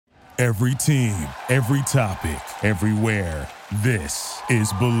Every team, every topic, everywhere. This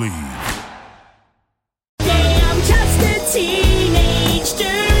is Believe. Yeah, I'm just a teenage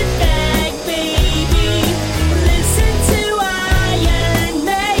dirtbag, baby. Listen to Iron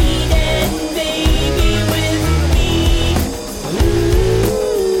Maiden, baby, with me.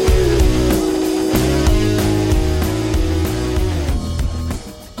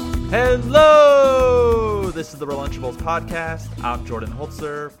 Hello! This is the Relunchables podcast. I'm Jordan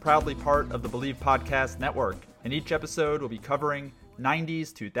Holzer, proudly part of the Believe Podcast Network. In each episode, we'll be covering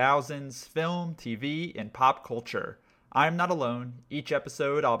 90s, 2000s, film, TV, and pop culture. I'm not alone. Each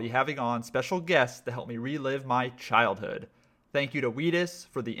episode, I'll be having on special guests to help me relive my childhood. Thank you to Wheatus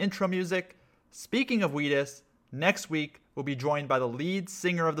for the intro music. Speaking of Wheatus, next week, we'll be joined by the lead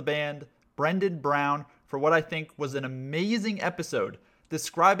singer of the band, Brendan Brown, for what I think was an amazing episode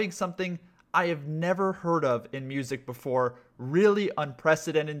describing something I have never heard of in music before, really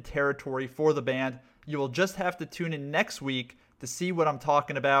unprecedented territory for the band. You will just have to tune in next week to see what I'm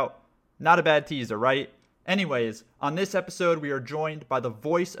talking about. Not a bad teaser, right? Anyways, on this episode, we are joined by the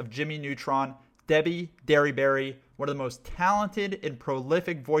voice of Jimmy Neutron, Debi Derryberry, one of the most talented and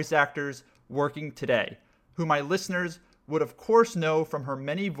prolific voice actors working today, who my listeners would of course know from her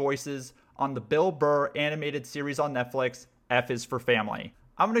many voices on the Bill Burr animated series on Netflix, F is for Family.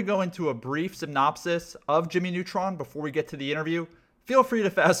 I'm going to go into a brief synopsis of Jimmy Neutron before we get to the interview. Feel free to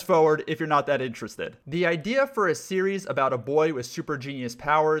fast forward if you're not that interested. The idea for a series about a boy with super genius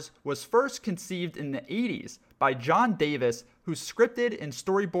powers was first conceived in the 80s by John Davis, who scripted and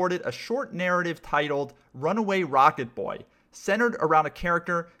storyboarded a short narrative titled Runaway Rocket Boy, centered around a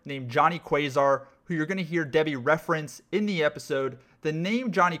character named Johnny Quasar, who you're going to hear Debi reference in the episode. The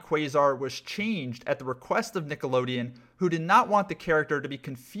name Johnny Quasar was changed at the request of Nickelodeon, who did not want the character to be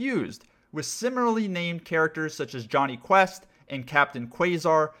confused with similarly named characters such as Johnny Quest and Captain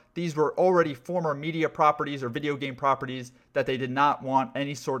Quasar. These were already former media properties or video game properties that they did not want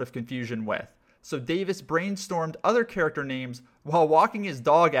any sort of confusion with. So Davis brainstormed other character names while walking his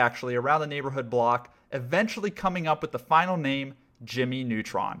dog actually around the neighborhood block, eventually coming up with the final name, Jimmy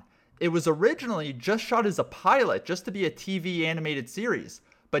Neutron. It was originally just shot as a pilot just to be a TV animated series,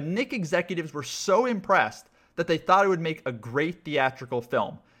 but Nick executives were so impressed that they thought it would make a great theatrical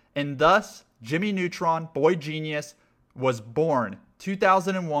film. And thus, Jimmy Neutron, Boy Genius, was born.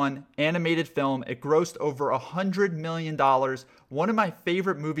 2001 animated film. It grossed over $100 million. One of my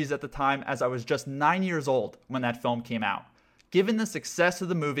favorite movies at the time, as I was just 9 years old when that film came out. Given the success of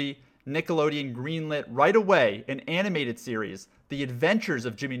the movie, Nickelodeon greenlit right away an animated series, The Adventures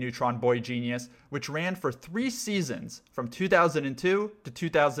of Jimmy Neutron, Boy Genius, which ran for 3 seasons from 2002 to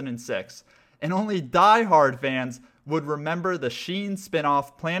 2006. And only die-hard fans would remember the Sheen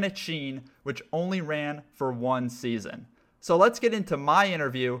spinoff Planet Sheen, which only ran for 1 season. So let's get into my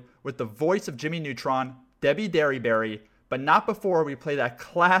interview with the voice of Jimmy Neutron, Debi Derryberry, but not before we play that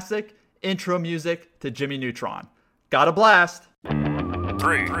classic intro music to Jimmy Neutron. Got a blast! 3,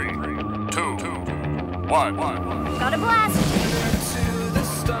 2, 1. Got a blast!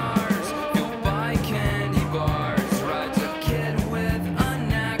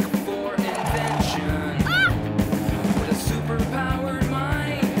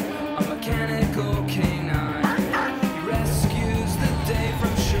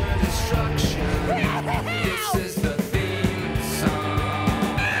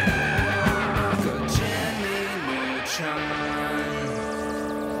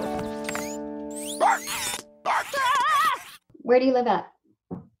 Where do you live at?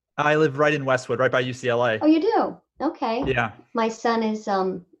 I live right in Westwood, right by UCLA. Oh, you do? Okay. Yeah. My son is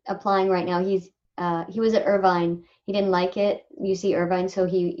applying right now. He was at Irvine. He didn't like it, UC Irvine, so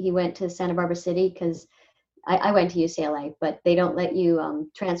he went to Santa Barbara City because I went to UCLA, but they don't let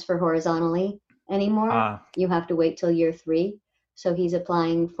you transfer horizontally anymore. You have to wait till year 3. So he's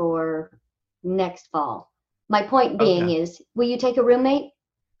applying for next fall. My point being is, will you take a roommate?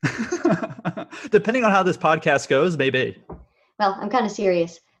 Depending on how this podcast goes, maybe. Well, I'm kind of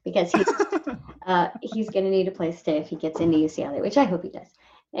serious because he's going to need a place to stay if he gets into UCLA, which I hope he does.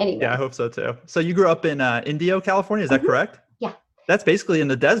 Anyway. Yeah, I hope so too. So you grew up in Indio, California, is that correct? Yeah. That's basically in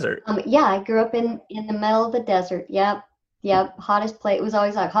the desert. Yeah, I grew up in the middle of the desert. Yep. Hottest place. It was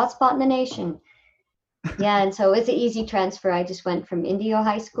always like hot spot in the nation. Yeah, and so it's an easy transfer. I just went from Indio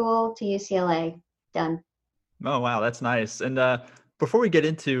High School to UCLA. Done. Oh, wow, that's nice. And before we get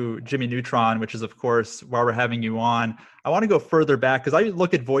into Jimmy Neutron, which is, of course, why we're having you on, I want to go further back because I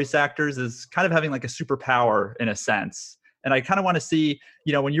look at voice actors as kind of having like a superpower in a sense. And I kind of want to see,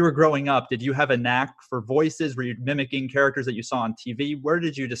 when you were growing up, did you have a knack for voices? Were you mimicking characters that you saw on TV? Where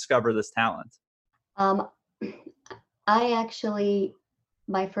did you discover this talent? I actually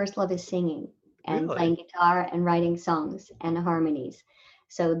my first love is singing and Really? playing guitar and writing songs and harmonies.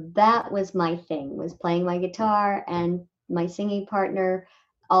 So that was my thing, was playing my guitar and my singing partner.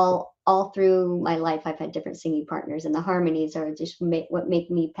 All through my life, I've had different singing partners, and the harmonies are just what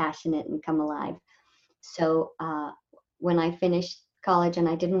make me passionate and come alive. So when I finished college and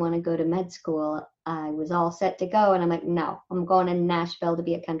I didn't want to go to med school, I was all set to go, and I'm like, no, I'm going to Nashville to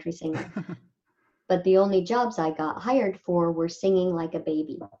be a country singer. But the only jobs I got hired for were singing like a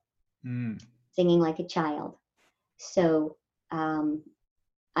baby, Mm. singing like a child. So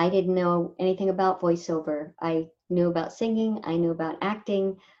I didn't know anything about voiceover. I knew about singing, I knew about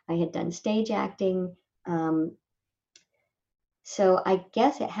acting, I had done stage acting. Um, so I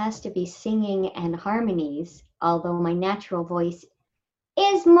guess it has to be singing and harmonies, although my natural voice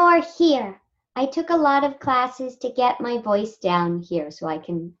is more here. I took a lot of classes to get my voice down here so I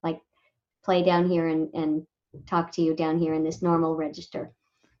can like play down here and talk to you down here in this normal register.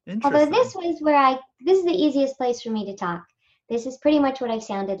 Although Interesting. this is the easiest place for me to talk. This is pretty much what I've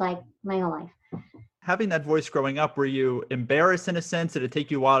sounded like my whole life. Having that voice growing up, were you embarrassed in a sense? Did it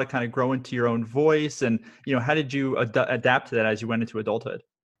take you a while to kind of grow into your own voice? And, how did you adapt to that as you went into adulthood?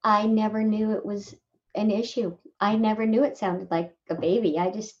 I never knew it was an issue. I never knew it sounded like a baby.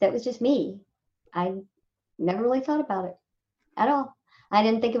 That was just me. I never really thought about it at all. I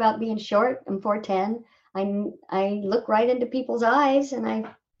didn't think about being short. I'm 4'10". I look right into people's eyes and I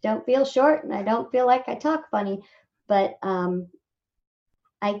don't feel short and I don't feel like I talk funny. But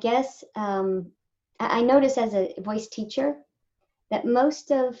I guess I notice as a voice teacher that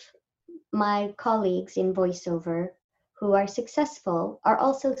most of my colleagues in voiceover who are successful are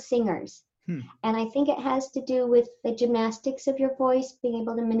also singers. And I think it has to do with the gymnastics of your voice, being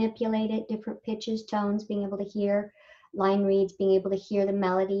able to manipulate it, different pitches, tones, being able to hear line reads, being able to hear the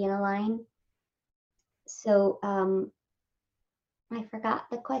melody in a line. So I forgot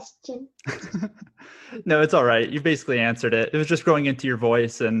the question. No, it's all right. You basically answered it. It was just growing into your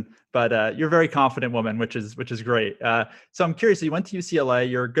voice, but you're a very confident woman, which is great. So I'm curious. You went to UCLA.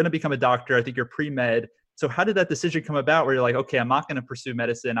 You're going to become a doctor. I think you're pre-med. So how did that decision come about? Where you're like, okay, I'm not going to pursue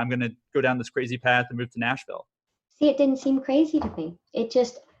medicine. I'm going to go down this crazy path and move to Nashville. See, it didn't seem crazy to me.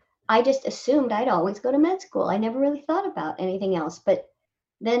 I just assumed I'd always go to med school. I never really thought about anything else. But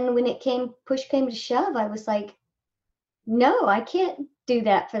then when push came to shove, I was like, no, I can't do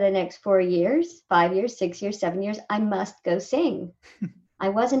that for the next 4 years, 5 years, 6 years, 7 years. I must go sing. I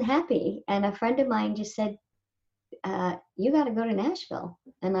wasn't happy. And a friend of mine just said, you got to go to Nashville.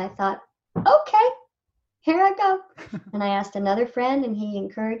 And I thought, okay, here I go. And I asked another friend and he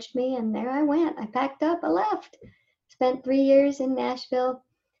encouraged me. And there I went. I packed up, I left. Spent 3 years in Nashville.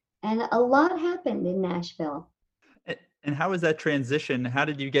 And a lot happened in Nashville. And how was that transition? How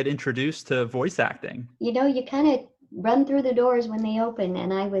did you get introduced to voice acting? You kind of run through the doors when they open. And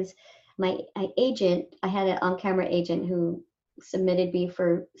my agent, I had an on-camera agent who submitted me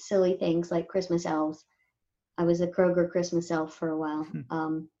for silly things like Christmas elves. I was a Kroger Christmas elf for a while.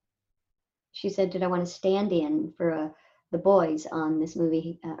 She said, did I want to stand in for the boys on this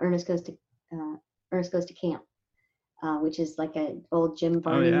movie, Ernest Goes to Camp, which is like an old Jim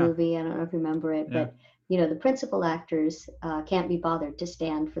Varney movie. I don't know if you remember it, but the principal actors can't be bothered to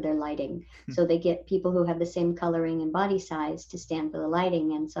stand for their lighting. So they get people who have the same coloring and body size to stand for the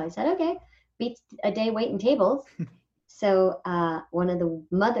lighting. And so I said, okay, beats a day waiting tables. So one of the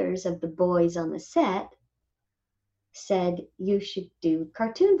mothers of the boys on the set said, you should do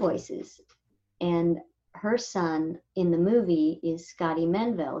cartoon voices. And her son in the movie is Scotty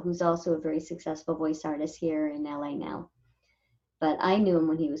Menville, who's also a very successful voice artist here in LA now. But I knew him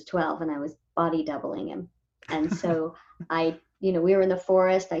when he was 12 and I was body doubling him. And so we were in the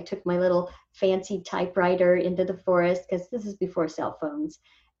forest. I took my little fancy typewriter into the forest because this is before cell phones.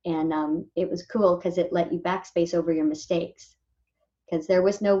 And it was cool because it let you backspace over your mistakes because there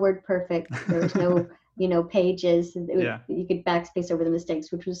was no word perfect. There was no, pages. You could backspace over the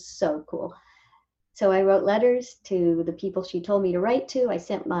mistakes, which was so cool. So I wrote letters to the people she told me to write to. I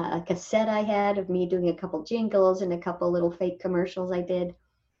sent a cassette I had of me doing a couple jingles and a couple little fake commercials I did.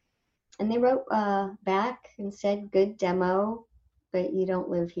 And they wrote back and said, good demo, but you don't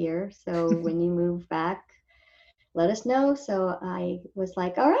live here. So when you move back, let us know. So I was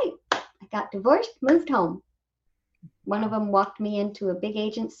like, all right, I got divorced, moved home. One of them walked me into a big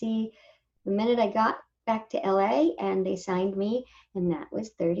agency the minute I got back to LA and they signed me. And that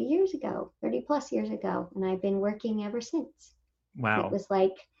was 30 plus years ago. And I've been working ever since. Wow. It was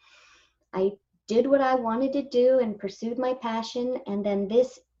like I did what I wanted to do and pursued my passion. And then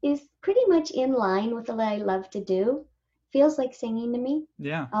this is pretty much in line with what I love to do. Feels like singing to me.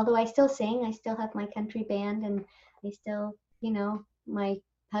 Yeah. Although I still sing, I still have my country band and I still, My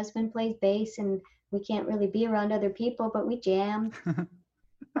husband plays bass, and we can't really be around other people, but we jam.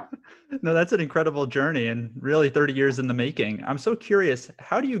 No, that's an incredible journey and really 30 years in the making. I'm so curious,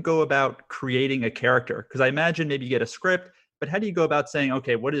 how do you go about creating a character? Because I imagine maybe you get a script, but how do you go about saying,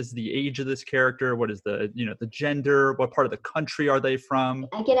 okay, what is the age of this character? What is the, the gender? What part of the country are they from?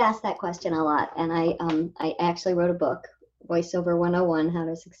 I get asked that question a lot, and I actually wrote a book, Voiceover 101, How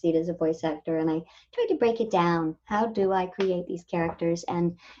to Succeed as a Voice Actor, and I tried to break it down. How do I create these characters?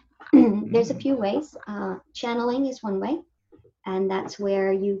 And there's a few ways. Channeling is one way, and that's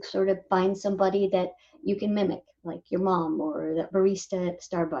where you sort of find somebody that you can mimic, like your mom or the barista at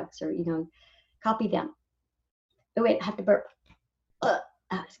Starbucks, or copy them. Oh wait, I have to burp. That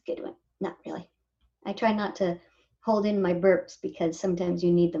was a good one. Not really. I try not to hold in my burps because sometimes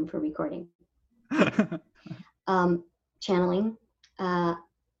you need them for recording. Channeling,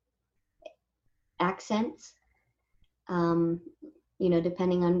 accents,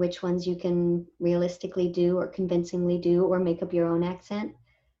 depending on which ones you can realistically do or convincingly do or make up your own accent.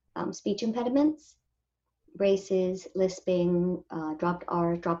 Speech impediments, braces, lisping, dropped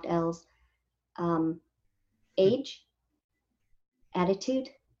R's, dropped L's, age, attitude.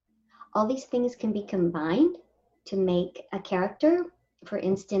 All these things can be combined to make a character. For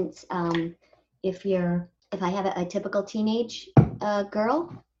instance, if I have a typical teenage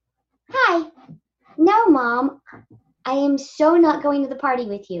girl, hi, no, Mom, I am so not going to the party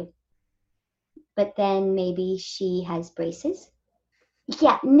with you. But then maybe she has braces.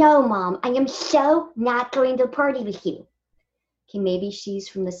 Yeah, no, Mom, I am so not going to the party with you. Okay, maybe she's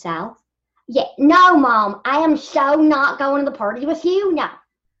from the South. Yeah, no, Mom, I am so not going to the party with you. No.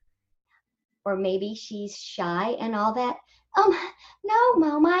 Or maybe she's shy and all that. No,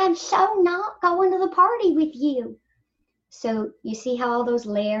 Mom, I am so not going to the party with you. So you see how all those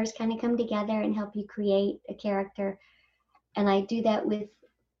layers kind of come together and help you create a character. And I do that with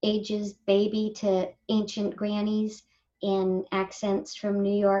ages baby to ancient grannies and accents from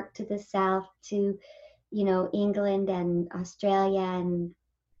New York to the South to, England and Australia and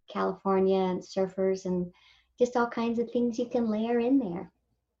California and surfers and just all kinds of things you can layer in there.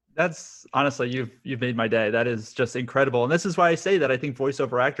 That's honestly, you've made my day. That is just incredible. And this is why I say that I think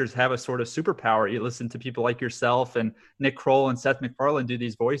voiceover actors have a sort of superpower. You listen to people like yourself and Nick Kroll and Seth MacFarlane do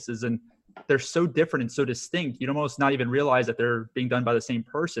these voices, and they're so different and so distinct. You'd almost not even realize that they're being done by the same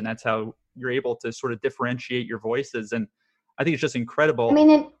person. That's how you're able to sort of differentiate your voices. And I think it's just incredible. I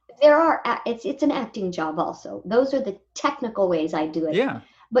mean, it's an acting job also. Those are the technical ways I do it. Yeah.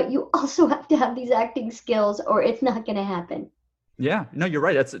 But you also have to have these acting skills or it's not going to happen. Yeah, no, you're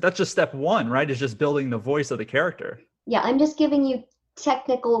right. That's just step one, right? Is just building the voice of the character. Yeah, I'm just giving you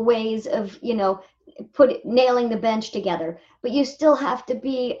technical ways of, nailing the bench together. But you still have to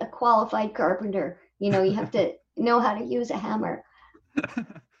be a qualified carpenter. You have to know how to use a hammer.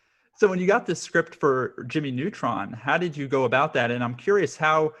 So when you got this script for Jimmy Neutron, how did you go about that? And I'm curious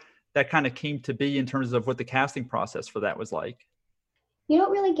how that kind of came to be in terms of what the casting process for that was like. You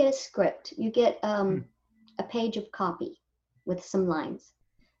don't really get a script. You get a page of copy with some lines.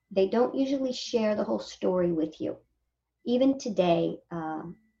 They don't usually share the whole story with you. Even today,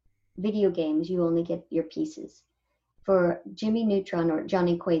 video games, you only get your pieces. For Jimmy Neutron, or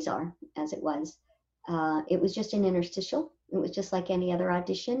Johnny Quasar, as it was just an interstitial. It was just like any other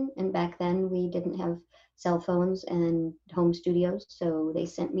audition. And back then, we didn't have cell phones and home studios. So they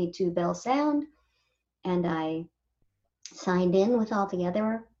sent me to Bell Sound, and I signed in with all the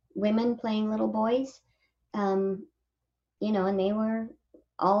other women playing little boys. And they were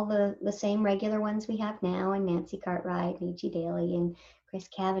all the same regular ones we have now, and Nancy Cartwright, and H.E. Daly, and Chris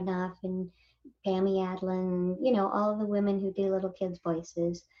Kavanaugh, and Pammy Adlin, all of the women who do little kids'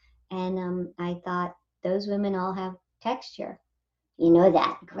 voices. And I thought, those women all have texture.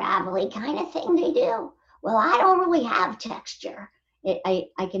 That gravelly kind of thing they do. Well, I don't really have texture.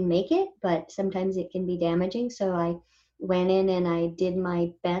 I can make it, but sometimes it can be damaging. So I went in and I did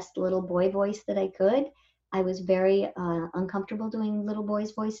my best little boy voice that I could. I was very uncomfortable doing little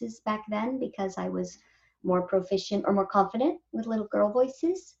boys' voices back then because I was more proficient or more confident with little girl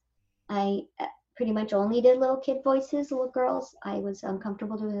voices. I pretty much only did little kid voices, little girls. I was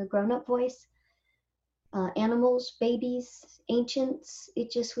uncomfortable doing a grown-up voice. Animals, babies, ancients,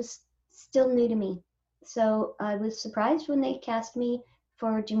 it just was still new to me. So I was surprised when they cast me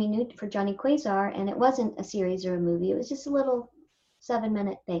for for Johnny Quasar, and it wasn't a series or a movie. It was just a little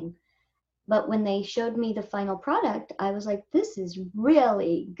 7-minute thing. But when they showed me the final product, I was like, this is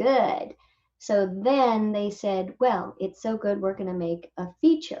really good. So then they said, well, it's so good, we're going to make a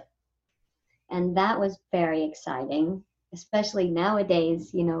feature. And that was very exciting, especially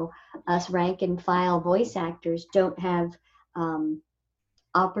nowadays. Us rank and file voice actors don't have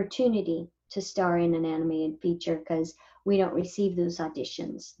opportunity to star in an animated feature because we don't receive those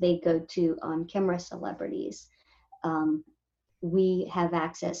auditions. They go to on-camera celebrities. We have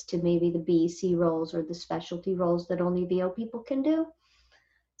access to maybe the B, C roles or the specialty roles that only VO people can do.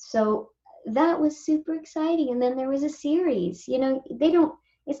 So that was super exciting. And then there was a series.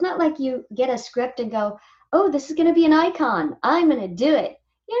 It's not like you get a script and go, oh, this is going to be an icon, I'm going to do it.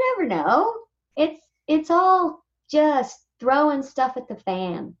 You never know. It's all just throwing stuff at the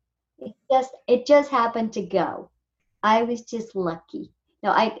fan. It just happened to go. I was just lucky.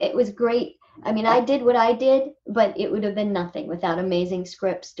 No, it was great. I mean, I did what I did, but it would have been nothing without amazing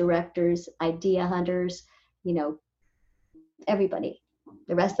scripts, directors, idea hunters, everybody,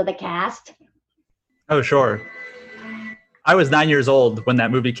 the rest of the cast. Oh, sure. I was 9 years old when that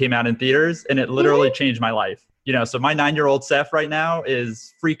movie came out in theaters, and it literally changed my life. So my 9-year-old Seth right now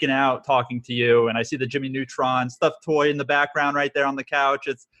is freaking out talking to you, and I see the Jimmy Neutron stuffed toy in the background right there on the couch.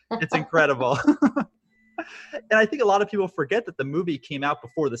 It's incredible. And I think a lot of people forget that the movie came out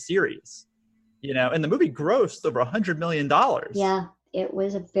before the series, and the movie grossed over $100 million. Yeah, it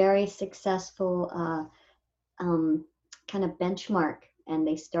was a very successful kind of benchmark, and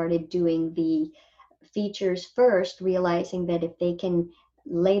they started doing the features first, realizing that if they can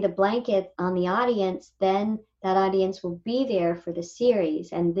lay the blanket on the audience, then that audience will be there for the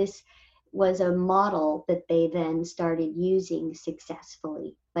series. And this was a model that they then started using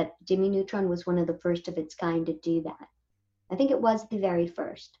successfully. But Jimmy Neutron was one of the first of its kind to do that. I think it was the very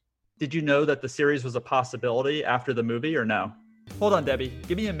first. Did you know that the series was a possibility after the movie or no? Hold on, Debbie.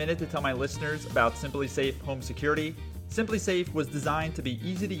 Give me a minute to tell my listeners about Simply Safe Home Security. Simply Safe was designed to be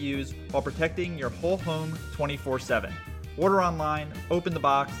easy to use while protecting your whole home 24/7. Order online, open the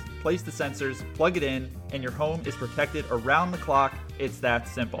box, place the sensors, plug it in, and your home is protected around the clock. It's that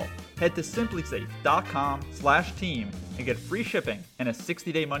simple. Head to simplysafe.com/team and get free shipping and a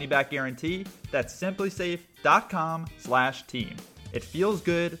 60-day money-back guarantee. That's simplysafe.com/team. It feels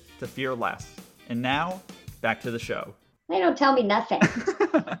good to fear less. And now, back to the show. They don't tell me nothing.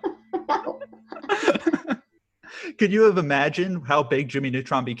 No. Could you have imagined how big Jimmy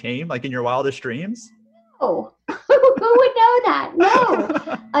Neutron became, like in your wildest dreams? Oh, who would know that? No.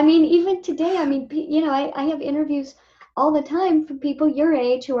 I mean, even today, I have interviews all the time from people your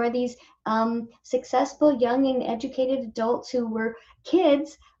age who are these successful, young, and educated adults who were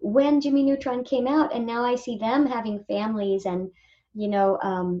kids when Jimmy Neutron came out. And now I see them having families and,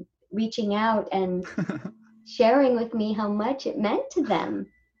 reaching out and sharing with me how much it meant to them.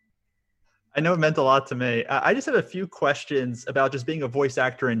 I know it meant a lot to me. I just have a few questions about just being a voice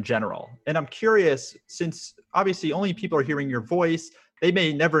actor in general. And I'm curious, since obviously only people are hearing your voice, they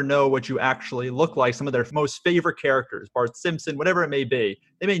may never know what you actually look like, some of their most favorite characters, Bart Simpson, whatever it may be.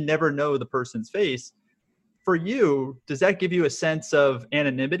 They may never know the person's face. For you, does that give you a sense of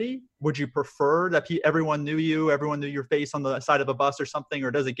anonymity? Would you prefer that everyone knew you, everyone knew your face on the side of a bus or something?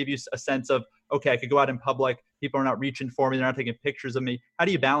 Or does it give you a sense of, okay, I could go out in public, people are not reaching for me, they're not taking pictures of me? How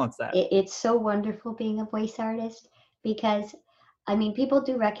do you balance that? It's so wonderful being a voice artist because, people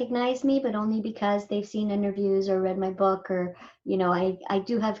do recognize me, but only because they've seen interviews or read my book or, I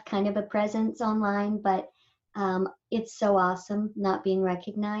do have kind of a presence online, but it's so awesome not being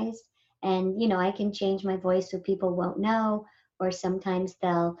recognized. And, I can change my voice so people won't know, or sometimes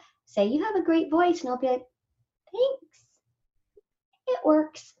they'll say, you have a great voice. And I'll be like, thanks. It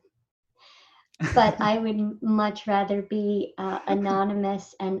works. But I would much rather be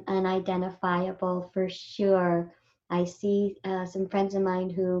anonymous and unidentifiable for sure. I see some friends of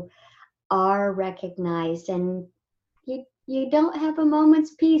mine who are recognized, and you don't have a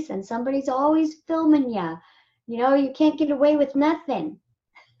moment's peace, and somebody's always filming you. You can't get away with nothing.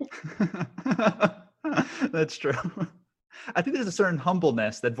 That's true. I think there's a certain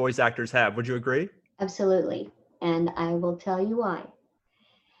humbleness that voice actors have. Would you agree? Absolutely. And I will tell you why.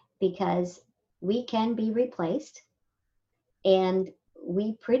 Because we can be replaced, and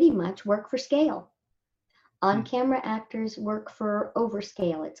we pretty much work for scale. On-camera actors work for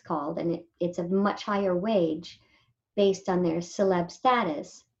overscale, it's called, and it's a much higher wage based on their celeb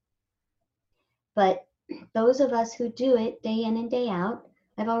status. But those of us who do it day in and day out,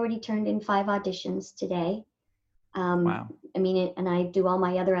 I've already turned in 5 auditions today. Wow. And I do all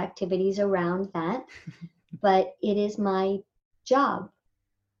my other activities around that, but it is my job.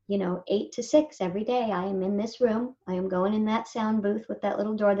 8 to 6 every day. I am in this room. I am going in that sound booth with that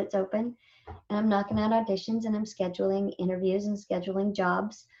little door that's open, and I'm knocking out auditions, and I'm scheduling interviews and scheduling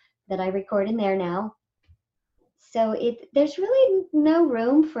jobs that I record in there now. So there's really no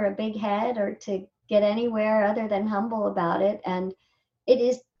room for a big head or to get anywhere other than humble about it. And it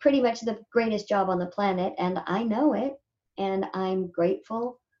is pretty much the greatest job on the planet, and I know it. and I'm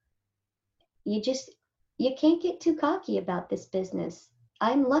grateful. You can't get too cocky about this business.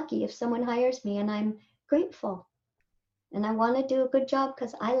 I'm lucky if someone hires me, and I'm grateful. And I want to do a good job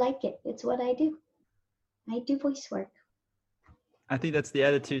because I like it. It's what I do. I do voice work. I think that's the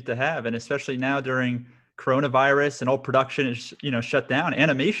attitude to have. And especially now during coronavirus and all production is, shut down.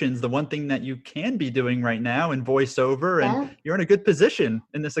 Animation's the one thing that you can be doing right now in voiceover, Yeah. and you're in a good position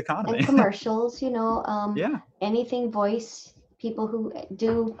in this economy. And commercials, Yeah. anything voice, people who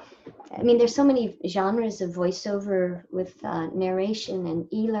do, I mean, there's so many genres of voiceover with narration and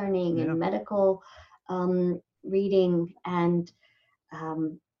e-learning Yeah. and medical reading and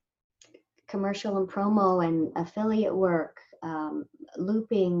commercial and promo and affiliate work,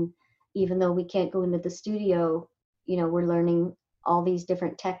 looping. Even though we can't go into the studio, we're learning all these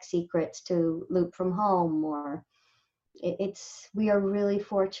different tech secrets to loop from home, or we are really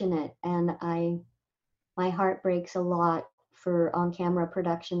fortunate. And my heart breaks a lot for on-camera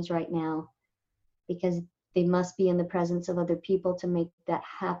productions right now, because they must be in the presence of other people to make that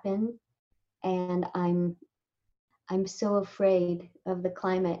happen. And I'm so afraid of the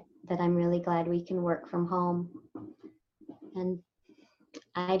climate that I'm really glad we can work from home. And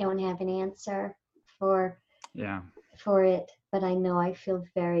I don't have an answer for it, but I know I feel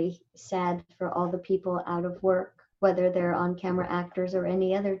very sad for all the people out of work, whether they're on-camera actors or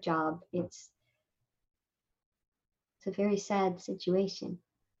any other job. It's a very sad situation.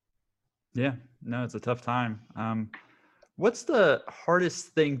 Yeah, no, it's a tough time. What's the hardest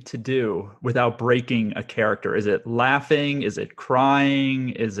thing to do without breaking a character? Is it laughing? Is it crying?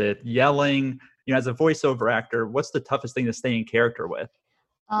 Is it yelling? As a voiceover actor, what's the toughest thing to stay in character with?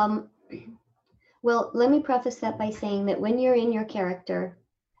 Well, let me preface that by saying that when you're in your character,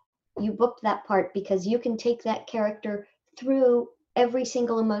 you booked that part because you can take that character through every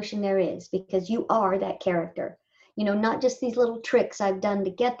single emotion there is, because you are that character. Not just these little tricks I've done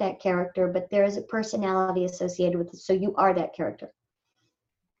to get that character, but there is a personality associated with it. So you are that character.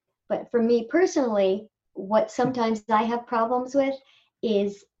 But for me personally, what sometimes I have problems with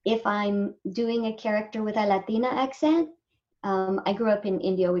is if I'm doing a character with a Latina accent. I grew up in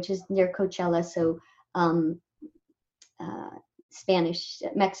India, which is near Coachella. So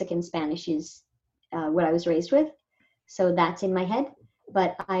Mexican Spanish is what I was raised with. So that's in my head.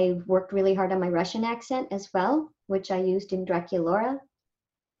 But I worked really hard on my Russian accent as well, which I used in Draculaura.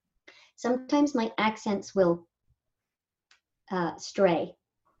 Sometimes my accents will stray.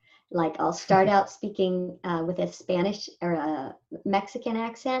 Like I'll start out speaking with a Spanish or a Mexican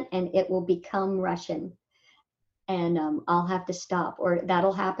accent, and it will become Russian. And I'll have to stop. Or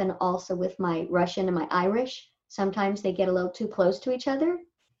that'll happen also with my Russian and my Irish. Sometimes they get a little too close to each other.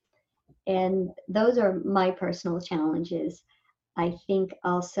 And those are my personal challenges. I think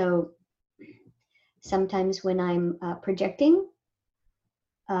also sometimes when I'm projecting,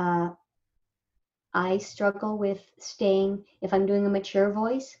 I struggle with staying, if I'm doing a mature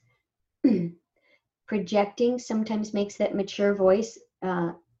voice, projecting sometimes makes that mature voice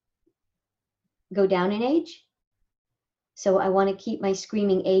go down in age. So I want to keep my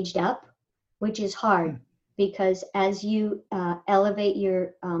screaming aged up, which is hard because as you elevate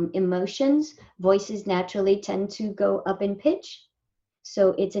your emotions, voices naturally tend to go up in pitch.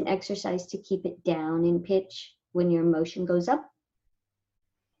 So it's an exercise to keep it down in pitch when your emotion goes up.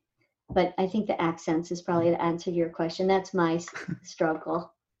 But I think the accents is probably the answer to your question. That's my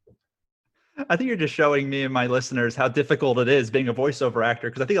struggle. I think you're just showing me and my listeners how difficult it is being a voiceover actor,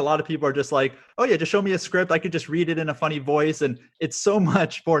 because I think a lot of people are just like, oh yeah, just show me a script. I could just read it in a funny voice. And it's so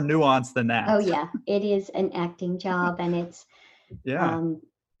much more nuanced than that. Oh yeah, it is an acting job, and it's Yeah.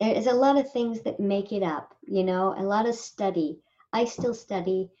 there's a lot of things that make it up, a lot of study. I still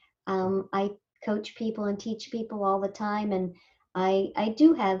study. I coach people and teach people all the time, and I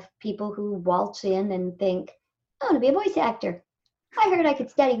do have people who waltz in and think, I want to be a voice actor. I heard I could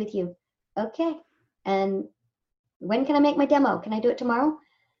study with you. Okay. And when can I make my demo? Can I do it tomorrow?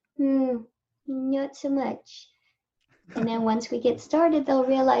 Not so much. And then once we get started, they'll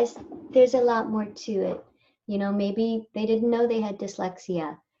realize there's a lot more to it. Maybe they didn't know they had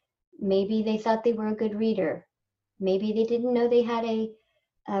dyslexia. Maybe they thought they were a good reader. Maybe they didn't know they had a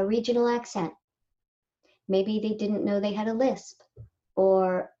regional accent. Maybe they didn't know they had a lisp.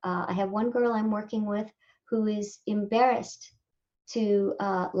 Or I have one girl I'm working with who is embarrassed to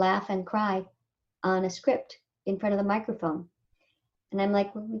laugh and cry on a script in front of the microphone. And I'm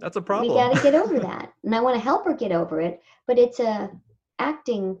like, that's a problem. We got to get over that. And I want to help her get over it, but it's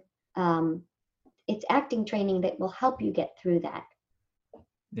acting training that will help you get through that.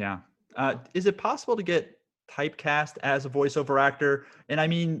 Yeah. Is it possible to get typecast as a voiceover actor? And I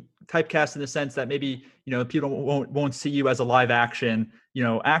mean typecast in the sense that maybe, people won't see you as a live action,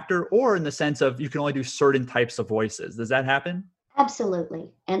 actor, or in the sense of you can only do certain types of voices. Does that happen?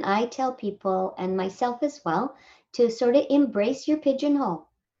 Absolutely. And I tell people, and myself as well, to sort of embrace your pigeonhole.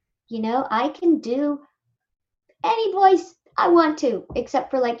 I can do any voice I want to,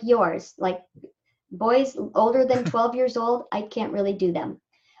 except for like yours. Like boys older than 12 years old, I can't really do them.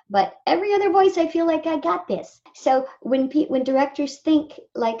 But every other voice, I feel like I got this. So when directors think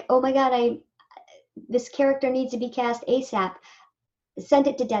like, oh my God, this character needs to be cast ASAP, send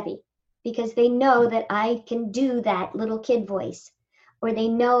it to Debi, because they know that I can do that little kid voice, or they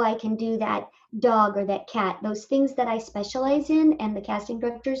know I can do that dog or that cat, those things that I specialize in, and the casting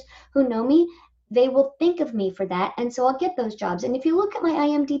directors who know me, they will think of me for that. And so I'll get those jobs. And if you look at my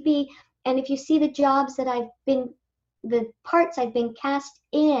IMDb, and if you see the jobs that the parts I've been cast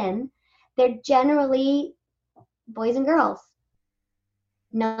in, they're generally boys and girls,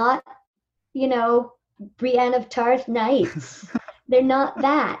 not, Brienne of Tarth Knights. They're not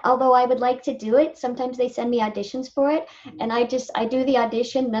that, although I would like to do it. Sometimes they send me auditions for it, and I do the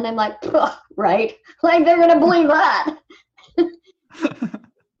audition, and then I'm like, right? Like they're gonna believe that.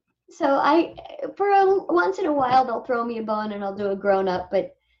 So once in a while they'll throw me a bone and I'll do a grown up,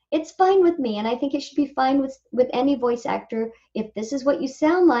 but it's fine with me, and I think it should be fine with any voice actor. If this is what you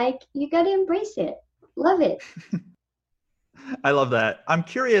sound like, you got to embrace it. Love it. I love that. I'm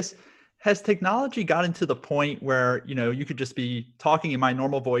curious, has technology gotten to the point where, you could just be talking in my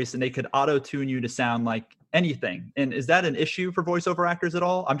normal voice and they could auto-tune you to sound like anything? And is that an issue for voiceover actors at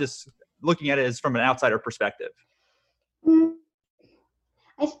all? I'm just looking at it as from an outsider perspective.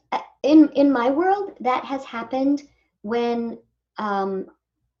 In my world, that has happened when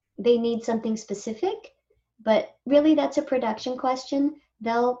they need something specific, but really that's a production question.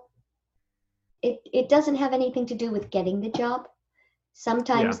 It doesn't have anything to do with getting the job.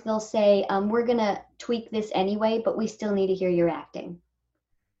 Sometimes they'll say, we're going to tweak this anyway, but we still need to hear your acting.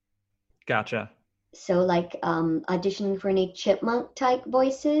 Gotcha. So like auditioning for any chipmunk type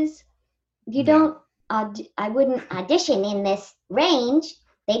voices, I wouldn't audition in this range.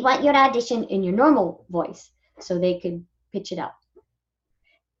 They'd want you to audition in your normal voice so they could pitch it up.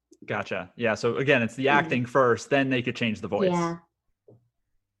 Gotcha. Yeah. So again, it's the acting first, then they could change the voice. Yeah.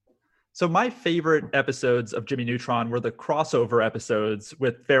 So my favorite episodes of Jimmy Neutron were the crossover episodes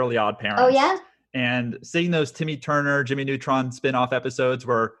with Fairly Odd Parents. Oh, yeah? And seeing those Timmy Turner, Jimmy Neutron spin-off episodes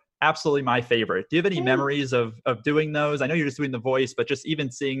were absolutely my favorite. Do you have any memories of doing those? I know you're just doing the voice, but just even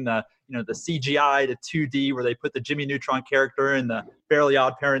seeing the CGI to 2D where they put the Jimmy Neutron character in the Fairly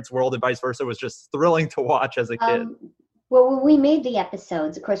Odd Parents world and vice versa was just thrilling to watch as a kid. Well, when we made the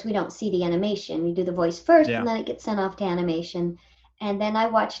episodes, of course, we don't see the animation. We do the voice first, and then it gets sent off to animation. And then I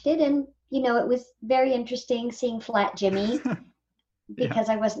watched it, and, it was very interesting seeing Flat Jimmy because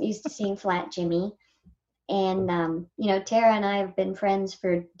I wasn't used to seeing Flat Jimmy. And, Tara and I have been friends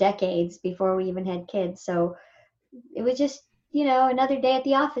for decades before we even had kids. So it was just, another day at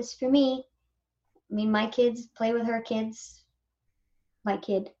the office for me. I mean, my kids play with her kids. My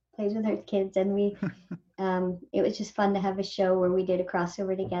kid plays with her kids. And it was just fun to have a show where we did a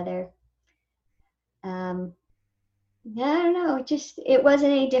crossover together. I don't know. It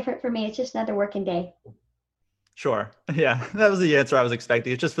wasn't any different for me. It's just another working day. Sure. Yeah, that was the answer I was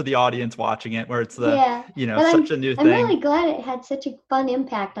expecting. It's just for the audience watching it, where it's such a new thing. I'm really glad it had such a fun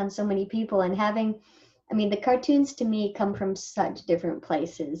impact on so many people, and the cartoons to me come from such different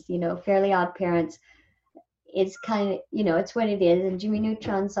places. Fairly Odd Parents is kind of, it's what it is, and Jimmy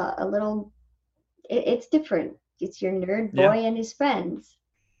Neutron's a little. It's different. It's your nerd boy and his friends.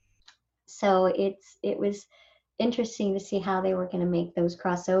 So it was interesting to see how they were going to make those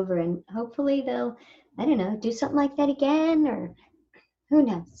crossover, and hopefully they'll, I don't know, do something like that again, or who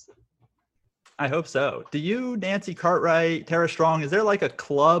knows. I hope so. Do you, Nancy Cartwright, Tara Strong, is there like a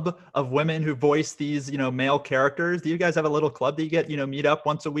club of women who voice these, male characters? Do you guys have a little club that you get, meet up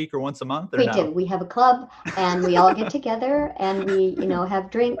once a week or once a month? Or we do. We have a club, and we all get together, and we, have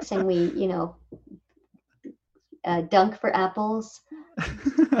drinks, and we, dunk for apples.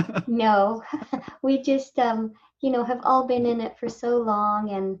 No, we just, have all been in it for so long,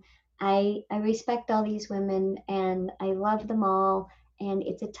 and I respect all these women, and I love them all, and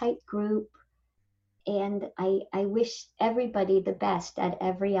it's a tight group, and I wish everybody the best at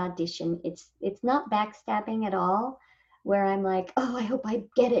every audition. It's not backstabbing at all, where I'm like, oh, I hope I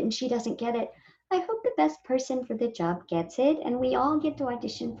get it and she doesn't get it. I hope the best person for the job gets it, and we all get to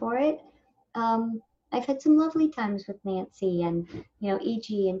audition for it. I've had some lovely times with Nancy and,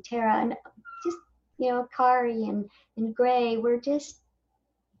 E.G. and Tara, and just, Kari and Gray. We're just,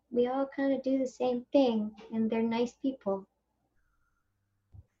 we all kind of do the same thing, and they're nice people.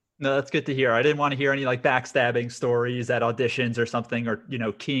 No, that's good to hear. I didn't want to hear any like backstabbing stories at auditions or something, or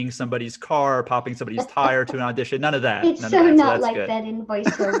keying somebody's car, popping somebody's tire to an audition. None of that. It's None so of that. So not that's like good. that in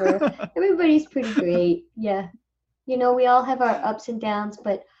voiceover. Everybody's pretty great. Yeah. We all have our ups and downs,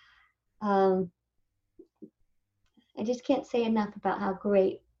 but um, I just can't say enough about how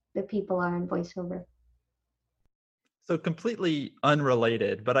great the people are in voiceover. So completely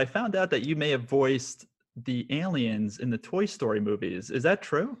unrelated, but I found out that you may have voiced the aliens in the Toy Story movies. Is that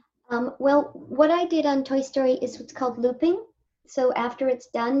true? Well, what I did on Toy Story is what's called looping. So after it's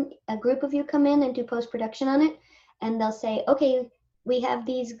done, a group of you come in and do post-production on it, and they'll say, okay, we have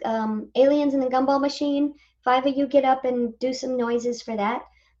these aliens in the gumball machine. 5 of you get up and do some noises for that.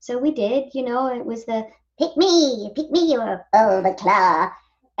 So we did, it was the pick me, or oh, the claw.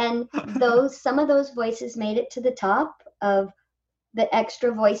 And some of those voices made it to the top of the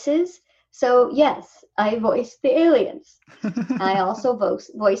extra voices. So yes, I voiced the aliens. I also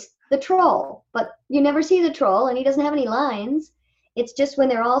voiced the troll, but you never see the troll and he doesn't have any lines. It's just when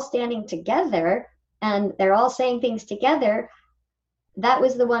they're all standing together and they're all saying things together. That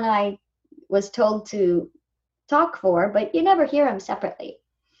was the one I was told to talk for, but you never hear them separately.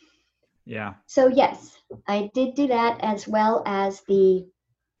 Yeah. So yes, I did do that, as well as the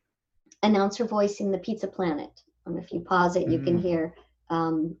announcer voice in the Pizza Planet. And if you pause it, you can hear,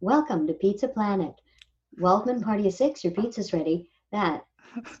 welcome to Pizza Planet. Welcome, party of 6, your pizza's ready. That.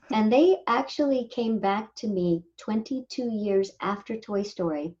 And they actually came back to me 22 years after Toy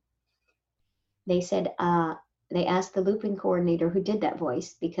Story. They said, they asked the looping coordinator who did that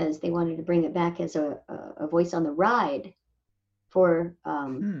voice, because they wanted to bring it back as a voice on the ride for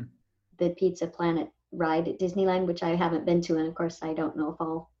the Pizza Planet ride at Disneyland, which I haven't been to. And of course, I don't know if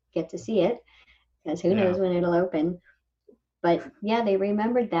I'll get to see it, because who knows when it'll open. But yeah, they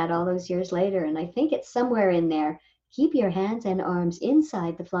remembered that all those years later. And I think it's somewhere in there. Keep your hands and arms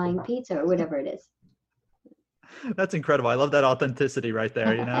inside the flying pizza, or whatever it is. That's incredible. I love that authenticity right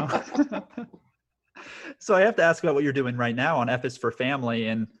there, So I have to ask about what you're doing right now on F is for Family,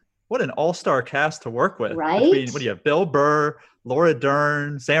 and what an all-star cast to work with. Right? Between, what do you have, Bill Burr, Laura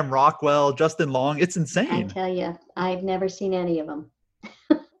Dern, Sam Rockwell, Justin Long. It's I insane. tell you, I've never seen any of them.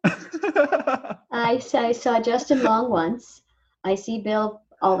 I saw Justin Long once. I see Bill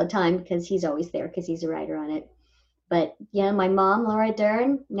all the time because he's always there, because he's a writer on it. But yeah, my mom, Laura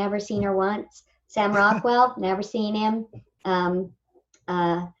Dern, never seen her once. Sam Rockwell, never seen him.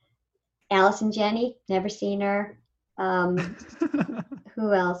 Allison Janney, never seen her.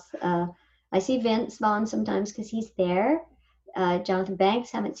 Who else? I see Vince Vaughn sometimes because he's there. Jonathan Banks,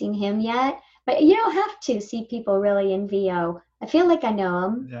 haven't seen him yet. But you don't have to see people really in VO. I feel like I know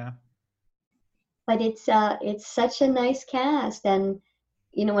them. Yeah. But it's such a nice cast. And,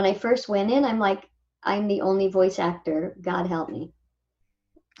 when I first went in, I'm like, I'm the only voice actor. God help me.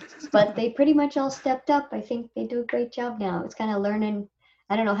 But they pretty much all stepped up. I think they do a great job now. It's kind of learning.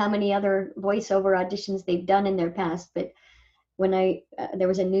 I don't know how many other voiceover auditions they've done in their past, but when there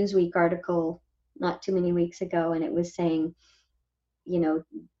was a Newsweek article not too many weeks ago, and it was saying,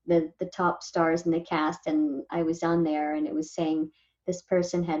 the top stars in the cast, and I was on there, and it was saying this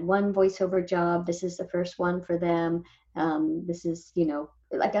person had one voiceover job. This is the first one for them. This is,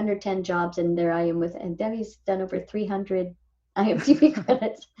 like under 10 jobs, and there I am and Debbie's done over 300 IMDb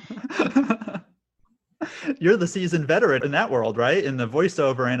credits. You're the seasoned veteran in that world, right? In the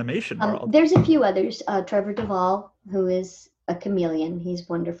voiceover animation world. There's a few others. Trevor Duvall, who is a chameleon. He's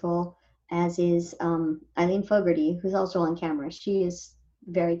wonderful, as is Eileen Fogarty, who's also on camera. She is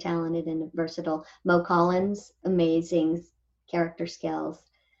very talented and versatile. Mo Collins, amazing character skills.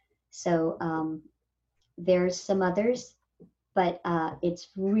 So there's some others, but it's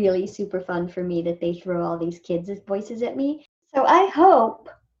really super fun for me that they throw all these kids' voices at me. So I hope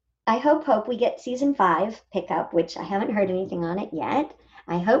we get season 5 pickup, which I haven't heard anything on it yet.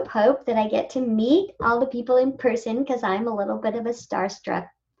 I hope that I get to meet all the people in person, because I'm a little bit of a starstruck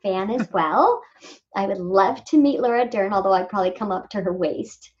fan as well. I would love to meet Laura Dern, although I'd probably come up to her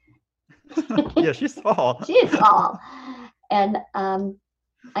waist. Yeah, she's tall. She is tall. And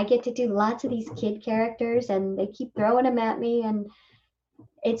I get to do lots of these kid characters, and they keep throwing them at me, and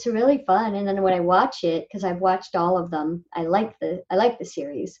it's really fun. And then when I watch it, because I've watched all of them, I like the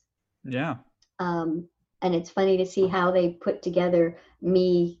series. Yeah. And it's funny to see how they put together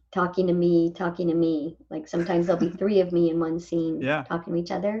me talking to me. Like sometimes there'll be 3 of me in one scene talking to each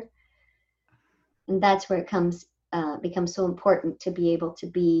other. And that's where it becomes so important to be able to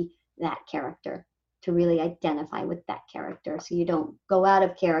be that character, to really identify with that character. So you don't go out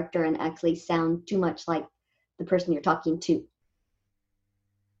of character and actually sound too much like the person you're talking to.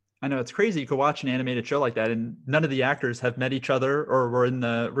 I know it's crazy. You could watch an animated show like that and none of the actors have met each other or were in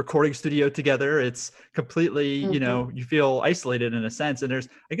the recording studio together. It's completely, Hmm. you feel isolated in a sense. And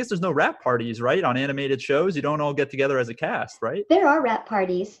I guess there's no wrap parties, right? On animated shows, you don't all get together as a cast, right? There are rap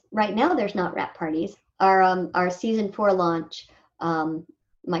parties. Right now, there's not rap parties. Our season 4 launch, um,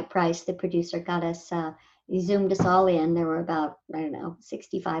 Mike Price, the producer, got us. He zoomed us all in. There were about, I don't know,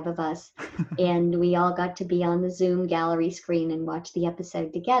 65 of us, and we all got to be on the Zoom gallery screen and watch the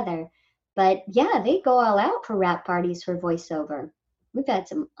episode together. But yeah, they go all out for rap parties for voiceover. We've had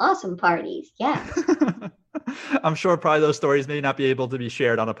some awesome parties. Yeah. I'm sure probably those stories may not be able to be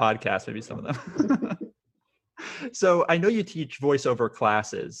shared on a podcast, maybe some of them. So I know you teach voiceover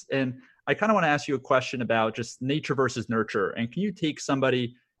classes, and I kind of want to ask you a question about just nature versus nurture. And can you take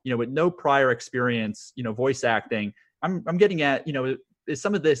somebody, with no prior experience, voice acting? I'm getting at, is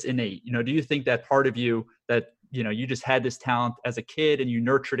some of this innate? Do you think that part of you that, you just had this talent as a kid and you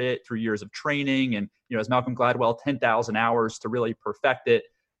nurtured it through years of training and, as Malcolm Gladwell, 10,000 hours to really perfect it?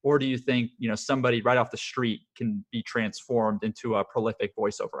 Or do you think, somebody right off the street can be transformed into a prolific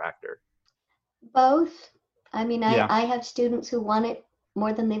voiceover actor? Both. I mean, Yeah. I have students who want it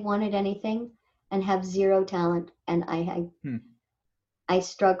more than they wanted anything and have zero talent. And Hmm. I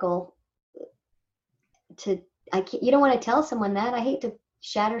struggle to, you don't want to tell someone that. I hate to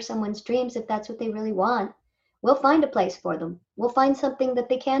shatter someone's dreams if that's what they really want. We'll find a place for them. We'll find something that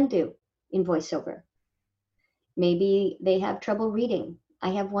they can do in voiceover. Maybe they have trouble reading. I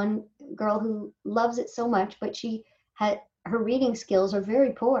have one girl who loves it so much, but her reading skills are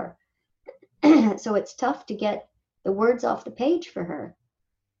very poor. So it's tough to get the words off the page for her.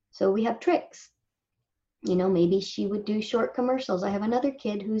 So we have tricks. Maybe she would do short commercials. I have another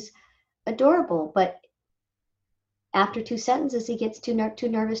kid who's adorable, but after 2 sentences, he gets too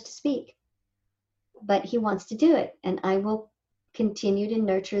nervous to speak. But he wants to do it, and I will continue to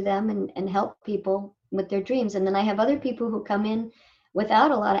nurture them and help people with their dreams. And then I have other people who come in without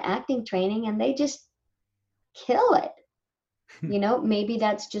a lot of acting training, and they just kill it. Maybe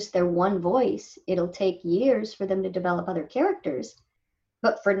that's just their one voice. It'll take years for them to develop other characters.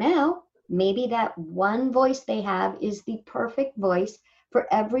 But for now, maybe that one voice they have is the perfect voice for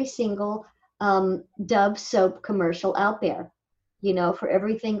every single Dove soap commercial out there. For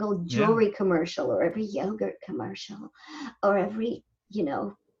every single jewelry commercial or every yogurt commercial or every,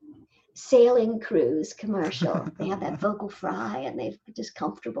 sailing cruise commercial. They have that vocal fry and they're just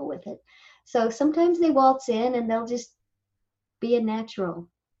comfortable with it. So sometimes they waltz in and they'll just be a natural.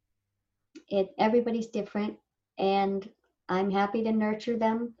 Everybody's different, and I'm happy to nurture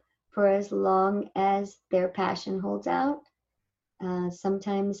them for as long as their passion holds out.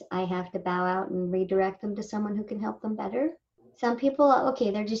 Sometimes I have to bow out and redirect them to someone who can help them better. Some people,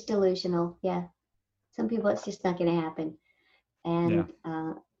 okay, they're just delusional. Yeah. Some people, it's just not going to happen. And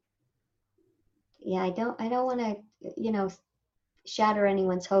I don't want to, shatter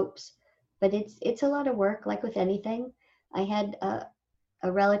anyone's hopes, but it's a lot of work, like with anything. I had a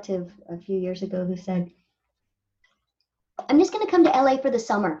relative a few years ago who said, I'm just going to come to LA for the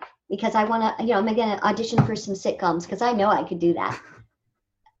summer because I want to, I'm going to audition for some sitcoms because I know I could do that.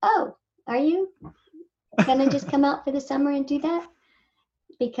 Oh, are you going to just come out for the summer and do that?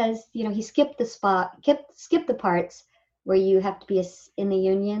 Because, he skipped the parts where you have to be in the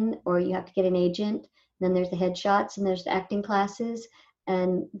union or you have to get an agent. Then there's the headshots and there's the acting classes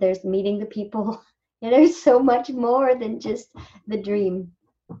and there's meeting the people. And there's so much more than just the dream.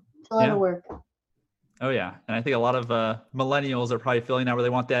 It's a lot of work. Oh, yeah. And I think a lot of millennials are probably feeling that where they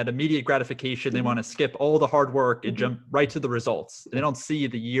want that immediate gratification. They want to skip all the hard work and jump right to the results. They don't see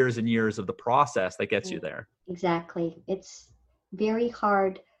the years and years of the process that gets you there. Exactly. It's very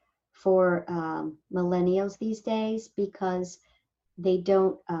hard for millennials these days because they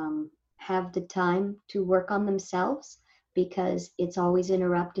don't have the time to work on themselves because it's always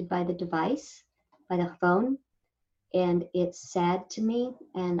interrupted by the device, by the phone. And it's sad to me.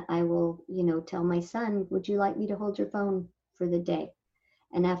 And I will, tell my son, would you like me to hold your phone for the day?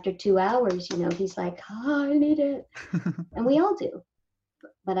 And after 2 hours, he's like, oh, I need it. And we all do.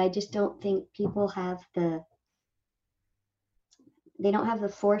 But I just don't think people have they don't have the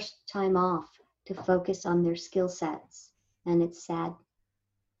forced time off to focus on their skill sets. And it's sad.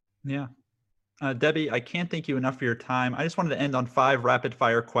 Yeah. Debbie, I can't thank you enough for your time. I just wanted to end on 5 rapid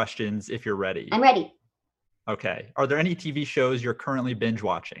fire questions if you're ready. I'm ready. Okay. Are there any TV shows you're currently binge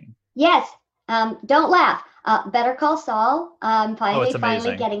watching? Yes. Don't laugh. Better Call Saul.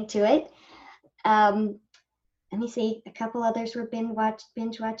 Finally getting to it. Let me see. A couple others we're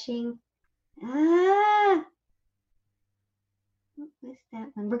binge watching. What was that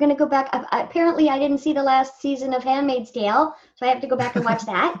one? We're going to go back. Apparently, I didn't see the last season of Handmaid's Tale, so I have to go back and watch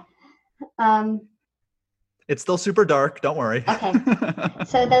that. It's still super dark. Don't worry. Okay.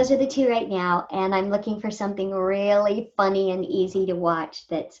 So those are the two right now. And I'm looking for something really funny and easy to watch.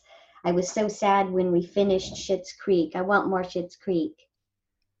 I was so sad when we finished Schitt's Creek. I want more Schitt's Creek.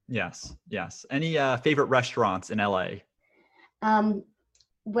 Yes. Any favorite restaurants in LA?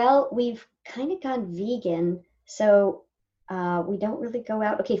 Well, we've kind of gone vegan, so we don't really go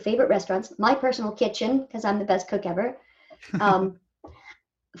out. Okay, favorite restaurants. My personal kitchen, because I'm the best cook ever.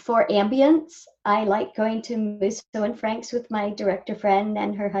 For ambience, I like going to Musso and Frank's with my director friend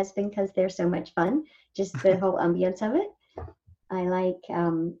and her husband because they're so much fun. Just the whole ambience of it. I like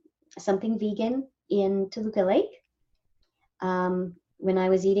something vegan in Toluca Lake. When I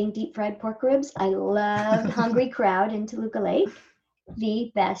was eating deep fried pork ribs, I loved Hungry Crowd in Toluca Lake.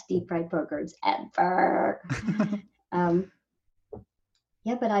 The best deep fried pork ribs ever.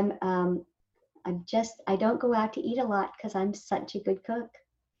 Yeah, but I don't go out to eat a lot because I'm such a good cook.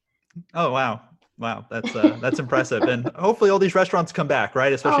 Oh, wow. That's impressive. And hopefully all these restaurants come back,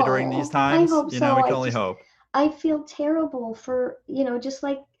 right? Especially during these times. I hope so. We can only hope. I feel terrible for, just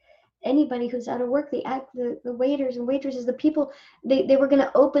like anybody who's out of work, the waiters and waitresses, the people, they were going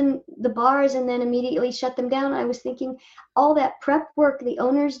to open the bars and then immediately shut them down. I was thinking all that prep work the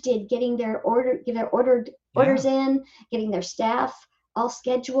owners did, getting their orders in, getting their staff all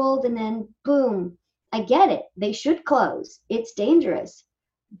scheduled, and then boom. I get it. They should close. It's dangerous.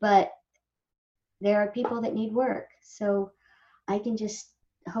 But there are people that need work. So I can just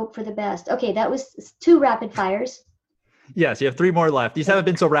hope for the best. Okay, that was 2 rapid fires. Yes, you have 3 more left. These haven't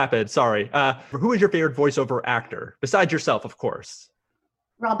been so rapid. Sorry. Who is your favorite voiceover actor? Besides yourself, of course.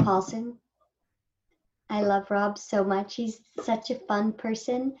 Rob Paulson. I love Rob so much. He's such a fun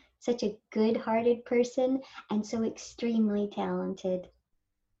person, such a good-hearted person, and so extremely talented.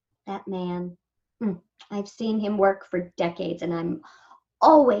 That man. I've seen him work for decades, and I'm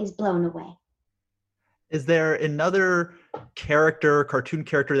always blown away. Is there another cartoon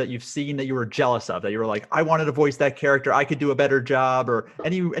character that you've seen that you were jealous of, that you were like, I wanted to voice that character, I could do a better job, or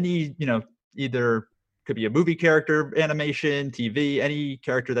any, either could be a movie character, animation, TV, any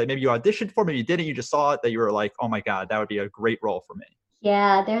character that maybe you auditioned for, maybe you didn't, you just saw it, that you were like, oh my God, that would be a great role for me?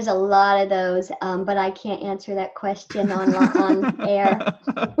 Yeah, there's a lot of those, but I can't answer that question on air.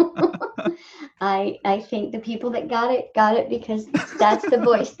 I think the people that got it because that's the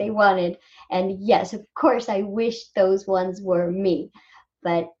voice they wanted. And yes, of course, I wish those ones were me.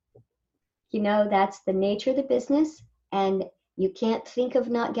 But, that's the nature of the business. And you can't think of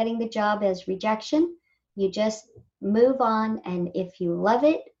not getting the job as rejection. You just move on. And if you love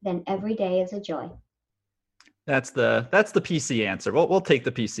it, then every day is a joy. That's the PC answer. We'll take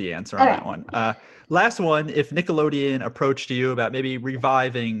the PC answer on that one. Last one, if Nickelodeon approached you about maybe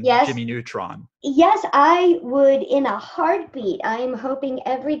reviving Jimmy Neutron. Yes, I would in a heartbeat. I'm hoping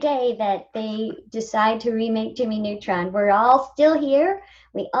every day that they decide to remake Jimmy Neutron. We're all still here.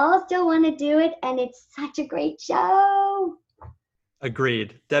 We all still want to do it, and it's such a great show.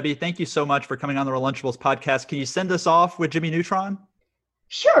 Agreed. Debbie, thank you so much for coming on the Relunchables podcast. Can you send us off with Jimmy Neutron?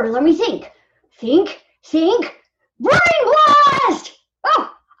 Sure, let me think. Think. Brain blast!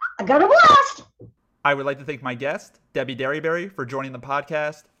 Oh, I got a blast! I would like to thank my guest, Debi Derryberry, for joining the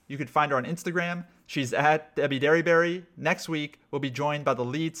podcast. You can find her on Instagram. She's at Debi Derryberry. Next week, we'll be joined by the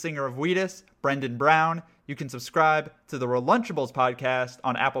lead singer of Wheatus, Brendan Brown. You can subscribe to the Relunchables podcast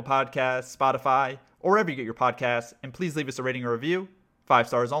on Apple Podcasts, Spotify, or wherever you get your podcasts. And please leave us a rating or review. 5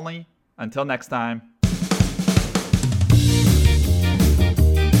 stars only. Until next time.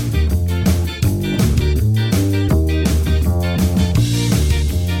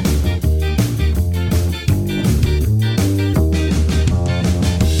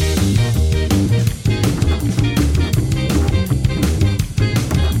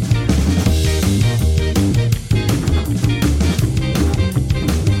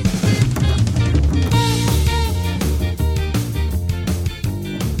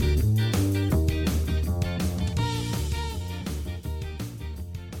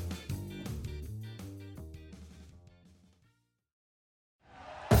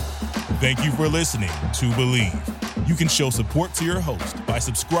 Thank you for listening to Believe. You can show support to your host by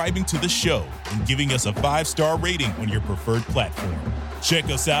subscribing to the show and giving us a 5-star rating on your preferred platform. Check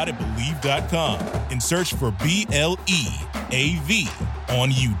us out at Believe.com and search for BLEAV on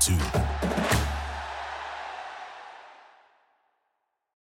YouTube.